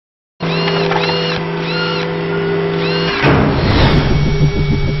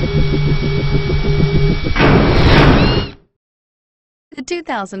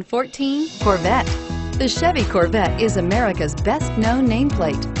2014 Corvette. The Chevy Corvette is America's best-known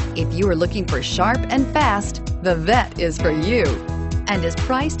nameplate. If you are looking for sharp and fast, the Vette is for you, and is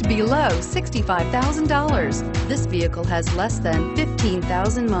priced below $65,000. This vehicle has less than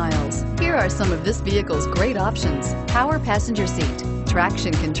 15,000 miles. Here are some of this vehicle's great options: power passenger seat,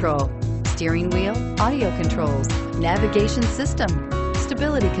 traction control, steering wheel audio controls, navigation system,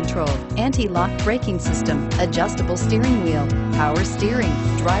 stability control, anti-lock braking system, adjustable steering wheel, power steering,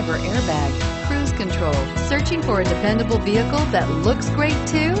 driver airbag, cruise control. Searching for a dependable vehicle that looks great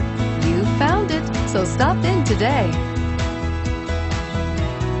too? You found it, so stop in today.